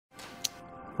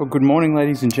Well, good morning,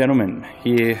 ladies and gentlemen.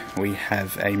 Here we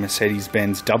have a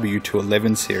Mercedes-Benz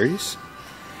W211 series,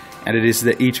 and it is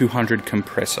the E200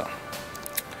 Kompressor.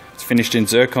 It's finished in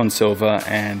zircon silver,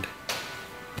 and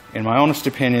in my honest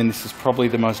opinion, this is probably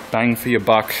the most bang for your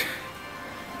buck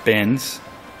Benz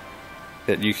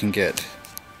that you can get.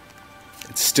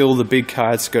 It's still the big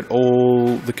car, it's got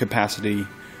all the capacity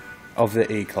of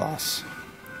the E-Class,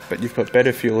 but you've got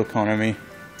better fuel economy.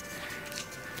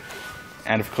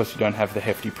 And of course you don't have the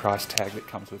hefty price tag that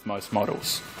comes with most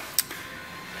models.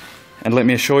 And let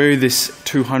me assure you, this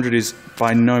 200 is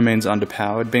by no means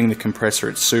underpowered. Being the compressor,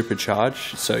 it's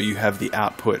supercharged, so you have the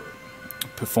output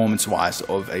performance-wise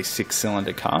of a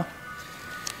 6-cylinder car.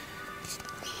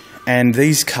 And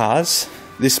these cars,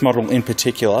 this model in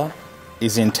particular,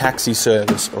 is in taxi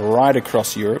service right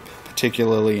across Europe,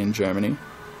 particularly in Germany,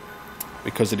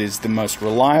 because it is the most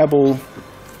reliable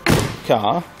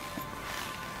car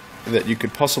that you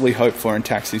could possibly hope for in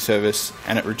taxi service,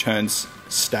 and it returns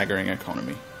staggering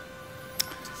economy.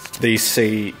 These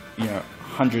see,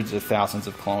 hundreds of thousands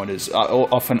of kilometers,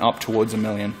 often up towards 1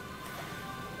 million.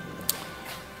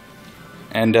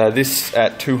 And this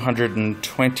at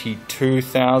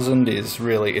 222,000 is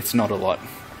really, it's not a lot.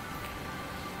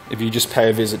 If you just pay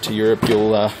a visit to Europe,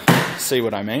 you'll see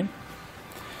what I mean.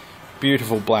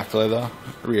 Beautiful black leather,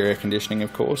 rear air conditioning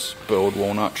of course, burled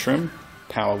walnut trim,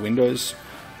 power windows.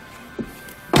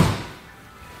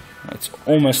 It's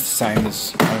almost the same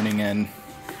as owning an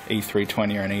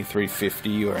E320 or an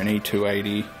E350 or an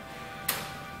E280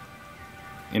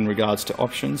 in regards to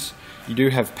options. You do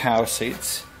have power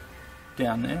seats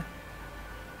down there,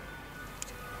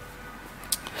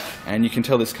 and you can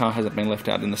tell this car hasn't been left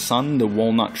out in the sun. The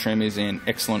walnut trim is in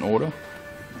excellent order.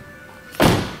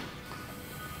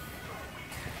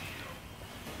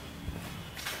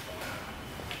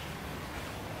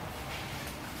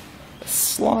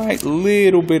 Slight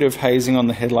little bit of hazing on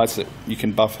the headlights that you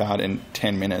can buff out in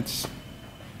 10 minutes.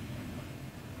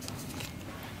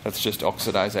 That's just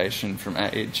oxidization from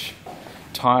age.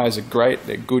 Tyres are great,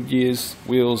 they're Goodyears.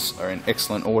 Wheels are in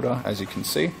excellent order, as you can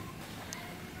see.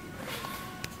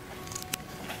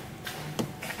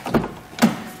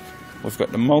 We've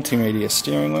got the multimedia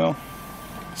steering wheel.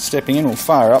 Stepping in, we'll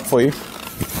fire up for you.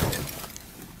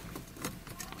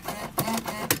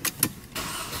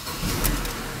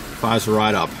 Fires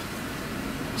right up,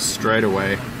 straight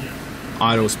away,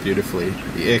 idles beautifully,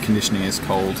 the air conditioning is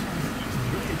cold.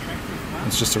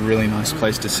 It's just a really nice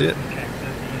place to sit.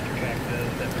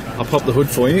 I'll pop the hood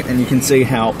for you and you can see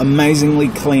how amazingly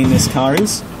clean this car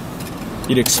is.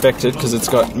 You'd expect it because it's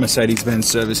got Mercedes-Benz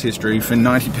service history for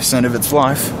 90% of its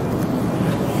life.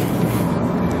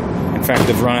 In fact,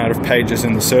 they've run out of pages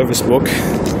in the service book.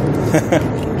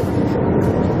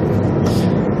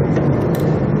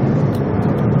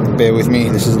 Bear with me,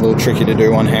 this is a little tricky to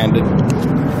do one-handed.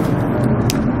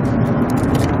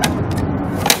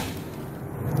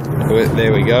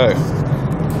 There we go.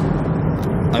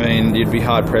 I mean, you'd be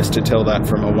hard-pressed to tell that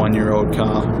from a 1-year-old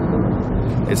car.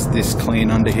 It's this clean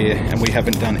under here, and we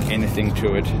haven't done anything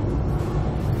to it.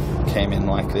 Came in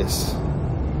like this.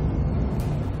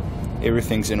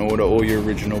 Everything's in order, all your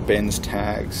original Benz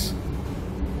tags.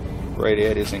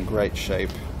 Radiator's in great shape.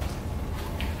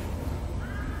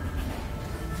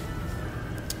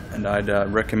 And I'd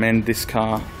recommend this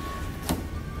car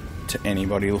to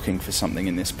anybody looking for something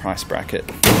in this price bracket.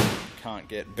 Can't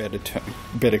get better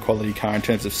quality car in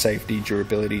terms of safety,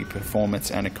 durability, performance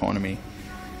and economy.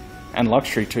 And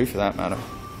luxury too, for that matter.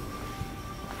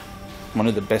 One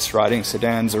of the best riding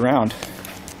sedans around.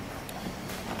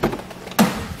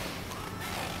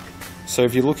 So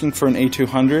if you're looking for an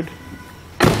E200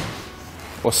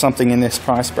 or something in this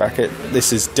price bracket,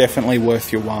 this is definitely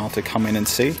worth your while to come in and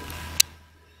see.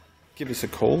 Give us a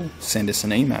call, send us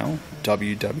an email,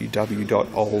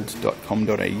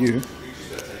 www.old.com.au.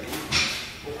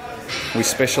 We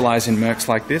specialise in Mercs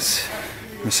like this,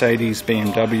 Mercedes,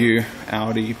 BMW,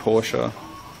 Audi, Porsche,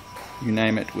 you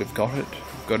name it, we've got it.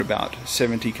 We've got about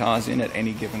 70 cars in at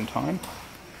any given time.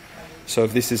 So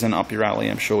if this isn't up your alley,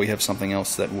 I'm sure we have something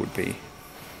else that would be.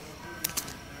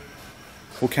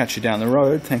 We'll catch you down the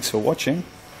road, thanks for watching,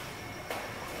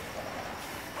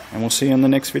 and we'll see you in the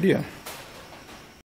next video.